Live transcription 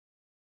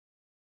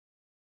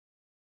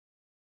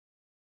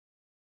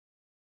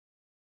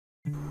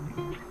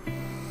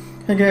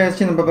Hey guys,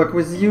 Chin back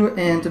with you,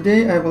 and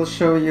today I will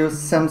show you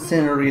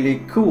something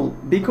really cool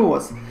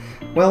because,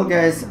 well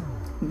guys,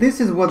 this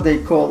is what they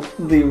call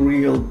the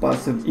real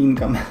passive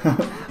income.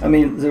 I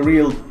mean the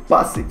real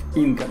passive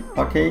income,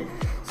 okay?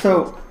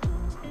 So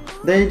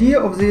the idea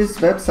of this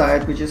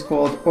website, which is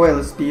called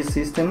OLSP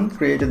System,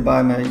 created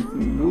by my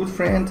good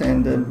friend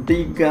and a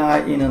big guy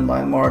in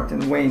online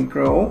marketing, Wayne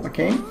Crow,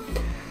 okay?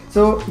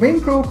 So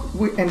Wayne Crow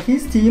and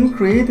his team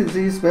created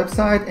this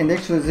website and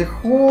actually the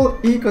whole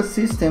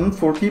ecosystem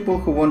for people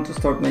who want to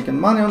start making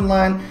money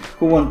online,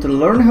 who want to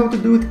learn how to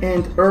do it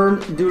and earn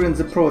during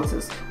the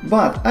process.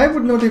 But I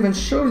would not even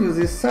show you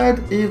this site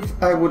if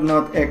I would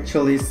not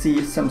actually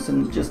see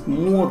something just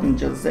more than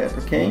just that,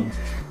 okay?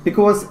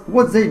 Because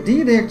what they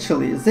did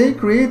actually, they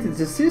created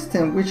the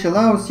system which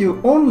allows you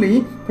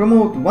only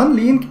promote one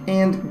link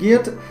and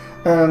get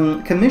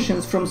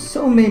commissions from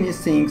so many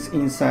things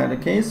inside,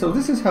 okay? So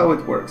this is how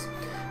it works.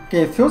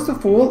 Okay, first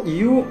of all,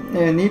 you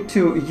need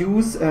to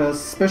use a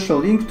special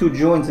link to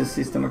join the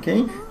system,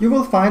 okay? You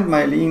will find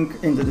my link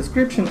in the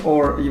description,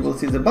 or you will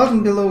see the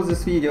button below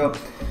this video.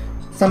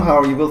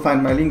 Somehow you will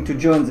find my link to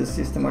join the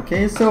system,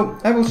 okay? So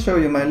I will show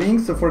you my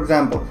link. So for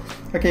example,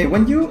 okay,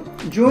 when you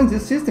join the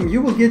system,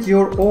 you will get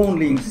your own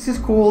link. This is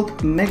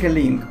called mega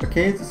link,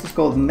 okay? This is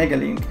called mega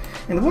link.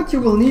 And what you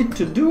will need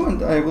to do,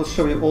 and I will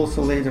show you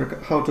also later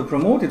how to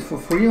promote it for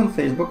free on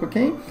Facebook,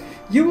 okay?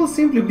 You will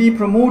simply be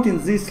promoting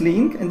this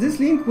link, and this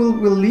link will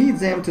lead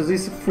them to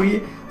this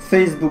free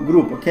Facebook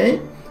group,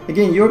 okay?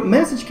 Again, your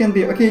message can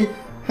be, okay,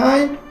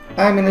 hi,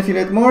 I'm in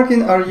affiliate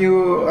marketing. Are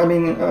you? I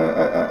mean,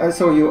 I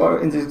saw you are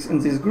in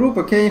this group.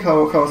 Okay,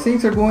 how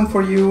things are going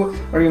for you?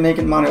 Are you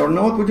making money or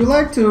not? Would you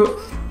like to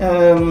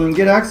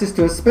get access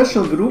to a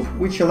special group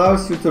which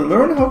allows you to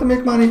learn how to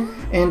make money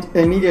and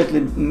immediately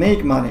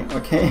make money?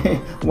 Okay,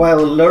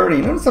 while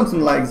learning or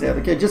something like that.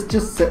 Okay,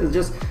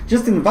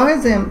 just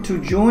invite them to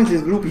join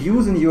this group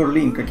using your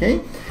link. Okay,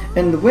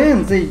 and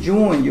when they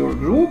join your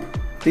group,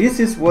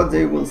 this is what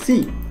they will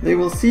see. They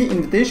will see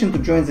invitation to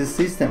join this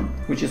system,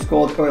 which is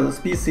called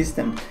OLSP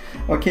System.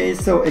 Okay,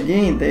 so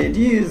again, the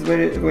idea is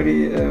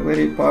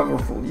very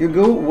powerful. You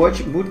go watch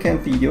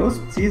bootcamp videos.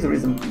 See, there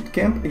is a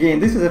bootcamp. Again,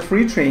 this is a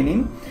free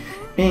training,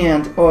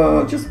 and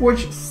just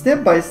watch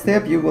step by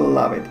step. You will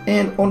love it.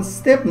 And on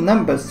step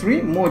number 3,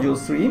 module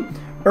 3,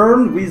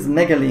 earn with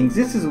mega links.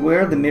 This is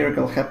where the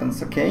miracle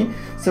happens, okay?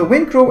 So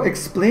Wayne Crow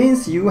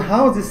explains you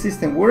how the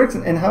system works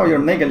and how your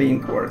mega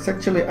link works.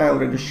 Actually, I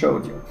already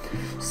showed you.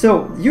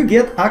 So you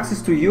get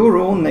access to your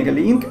own mega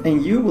link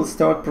and you will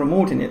start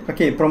promoting it.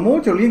 Okay,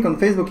 promote your link on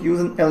Facebook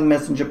using L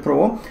Messenger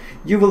Pro.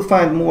 You will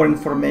find more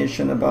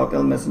information about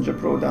L Messenger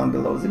Pro down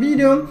below the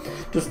video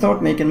to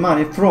start making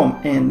money from.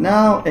 And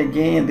now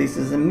again, this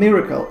is a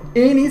miracle.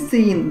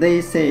 Anything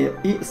they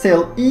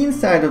sell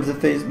inside of the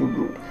Facebook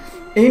group,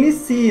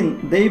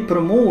 anything they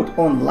promote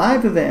on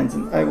live events,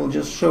 and I will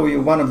just show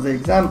you one of the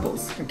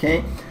examples,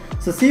 okay?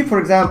 So see, for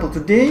example,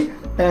 today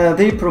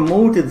they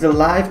promoted the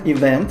live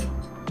event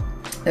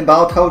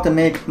about how to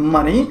make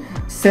money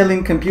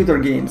selling computer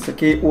games,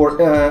 okay,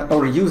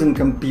 or using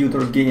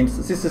computer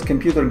games. This is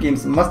computer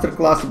games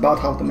masterclass about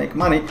how to make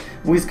money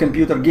with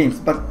computer games.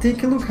 But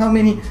take a look how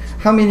many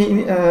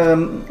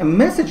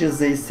messages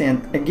they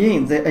sent.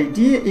 Again, the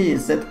idea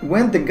is that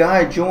when the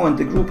guy joined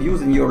the group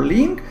using your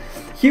link,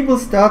 he will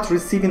start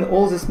receiving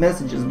all these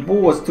messages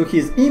both to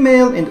his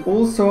email, and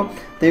also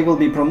they will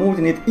be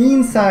promoting it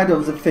inside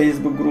of the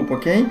Facebook group,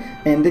 okay?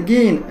 And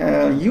again,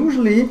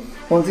 usually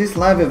on this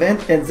live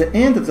event, at the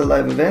end of the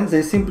live event,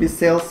 they simply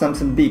sell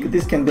something big.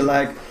 This can be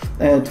like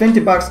 20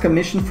 bucks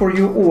commission for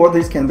you, or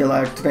this can be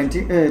like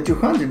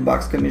 200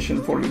 bucks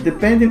commission for you,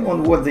 depending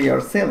on what they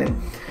are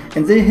selling.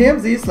 And they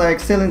have this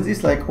like selling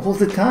this like all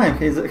the time.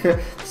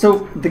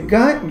 So the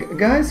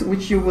guys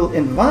which you will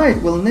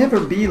invite will never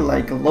be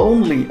like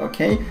lonely,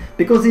 okay?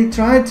 Because they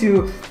try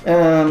to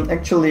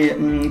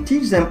actually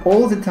teach them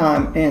all the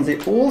time, and they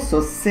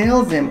also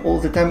sell them all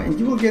the time, and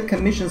you will get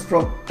commissions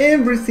from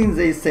everything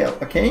they sell,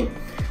 okay?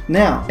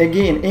 Now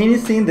again,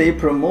 anything they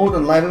promote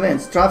on live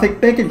events,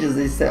 traffic packages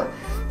they sell.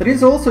 There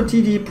is also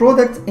TD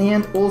products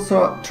and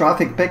also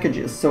traffic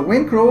packages. So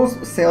Wayne Crow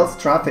sells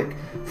traffic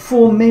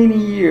for many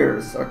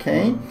years,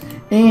 okay?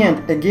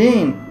 And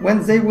again,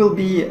 when they will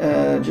be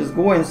just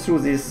going through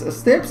these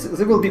steps,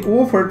 they will be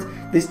offered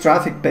these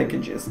traffic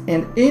packages.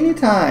 And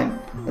anytime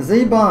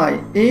they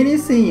buy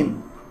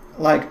anything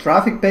like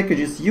traffic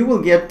packages, you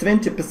will get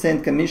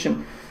 20%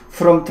 commission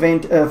from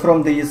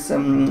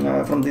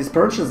these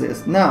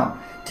purchases. Now,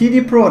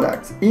 TD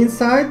products.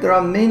 Inside there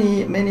are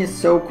many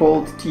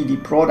so-called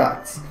TD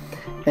products.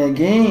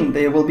 Again,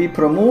 they will be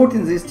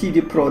promoting these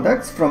TD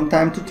products from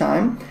time to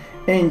time,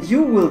 and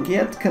you will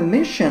get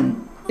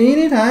commission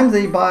anytime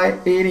they buy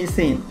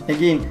anything.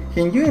 Again,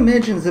 can you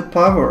imagine the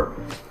power?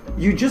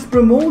 You just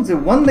promote the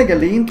one mega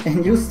link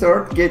and you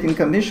start getting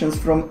commissions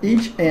from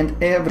each and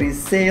every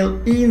sale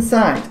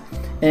inside.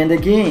 And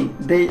again,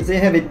 they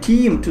have a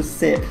team to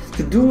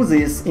do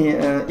these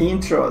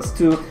intros,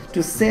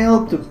 to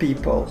sell to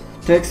people,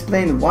 to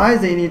explain why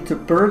they need to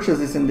purchase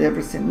this and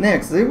everything.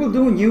 Next, they will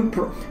do new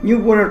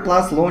Warrior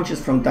Plus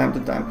launches from time to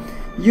time.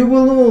 You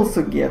will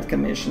also get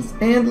commissions.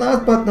 And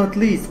last but not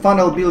least,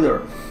 funnel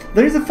builder.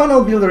 There is a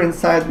funnel builder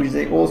inside which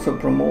they also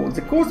promote.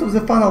 The cost of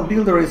the funnel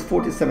builder is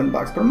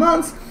 $47 per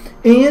month,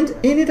 and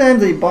anytime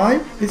they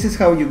buy, this is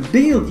how you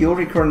build your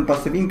recurrent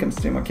passive income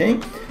stream, okay?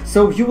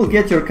 So you will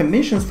get your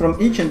commissions from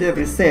each and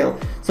every sale.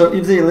 So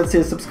if they, let's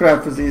say,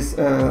 subscribe for this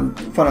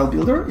funnel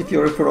builder, if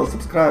your referral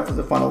subscribe for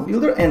the funnel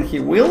builder, and he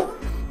will,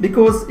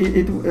 because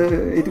it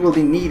will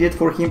be needed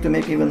for him to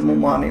make even more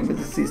money with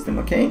the system,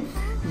 okay?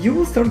 You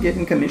will start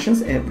getting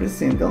commissions every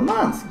single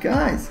month.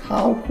 Guys,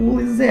 how cool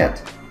is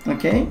that?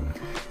 Okay,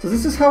 so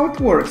this is how it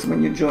works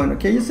when you join.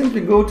 Okay, you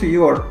simply go to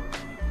your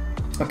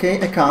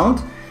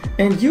account,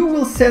 and you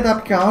will set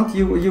up account.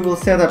 You will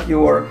set up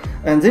your,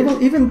 and they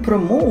will even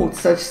promote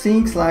such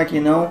things like, you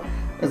know,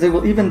 they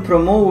will even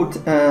promote,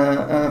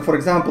 for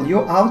example,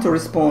 your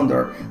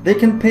autoresponder. They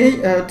can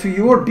pay to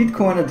your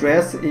Bitcoin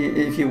address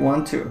if you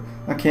want to.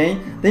 Okay,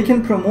 they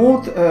can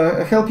promote,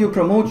 help you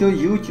promote your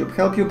YouTube,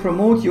 help you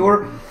promote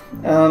your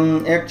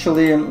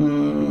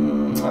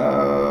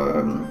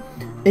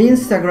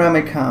Instagram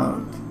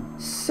account.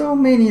 So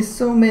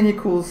many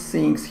cool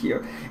things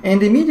here.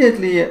 And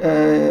immediately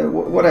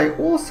what I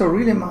also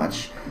really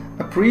much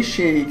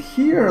appreciate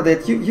here,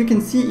 that you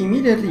can see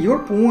immediately your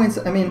points.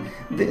 I mean,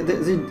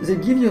 they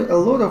give you a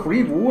lot of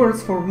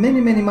rewards for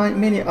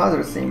many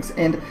other things,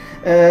 and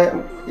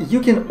you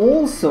can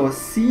also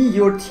see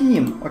your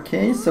team.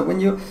 Okay, so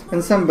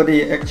when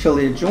somebody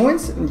actually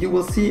joins, you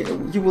will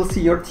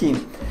see your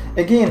team.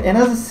 Again,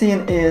 another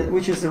thing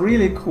which is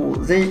really cool,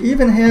 they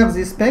even have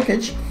this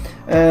package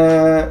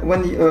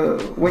when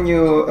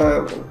you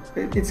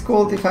it's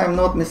called, if I'm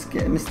not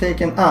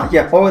mistaken,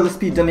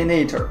 OLSP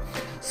Dominator.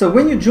 So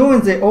when you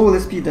join the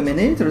OLSP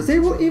Dominator, they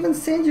will even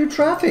send you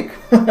traffic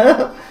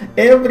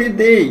every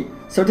day.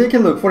 So take a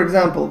look. For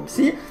example,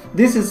 see,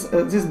 this is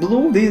this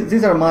blue.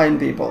 These are my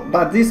people.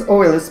 But this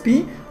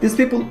OLSP, these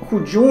people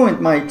who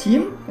joined my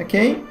team,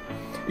 okay,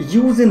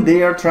 using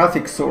their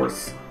traffic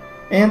source,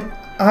 and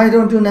I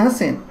don't do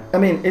nothing. I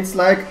mean, it's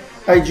like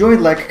I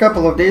joined like a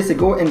couple of days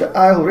ago, and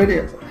I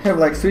already have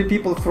like 3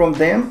 people from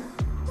them.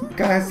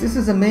 Guys, this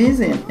is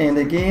amazing. And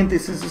again,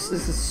 this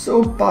is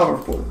so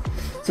powerful.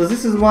 So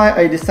this is why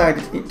I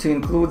decided to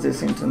include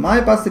this into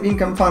my passive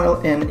income funnel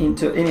and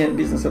into any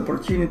business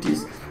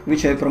opportunities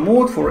which I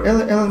promote for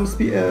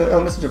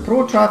LMessenger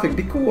Pro traffic,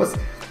 because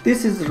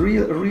this is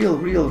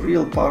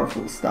real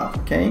powerful stuff.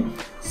 Okay,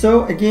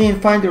 so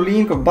again, find your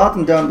link or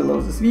button down below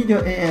this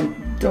video, and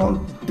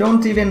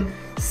don't even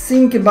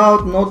think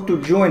about not to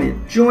join it.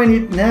 Join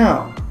it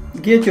now.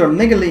 Get your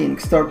mega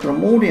link, start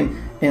promoting,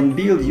 and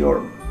build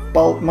your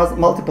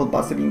multiple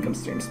passive income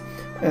streams.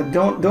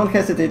 Don't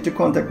hesitate to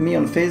contact me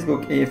on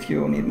Facebook if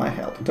you need my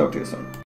help. Talk to you soon.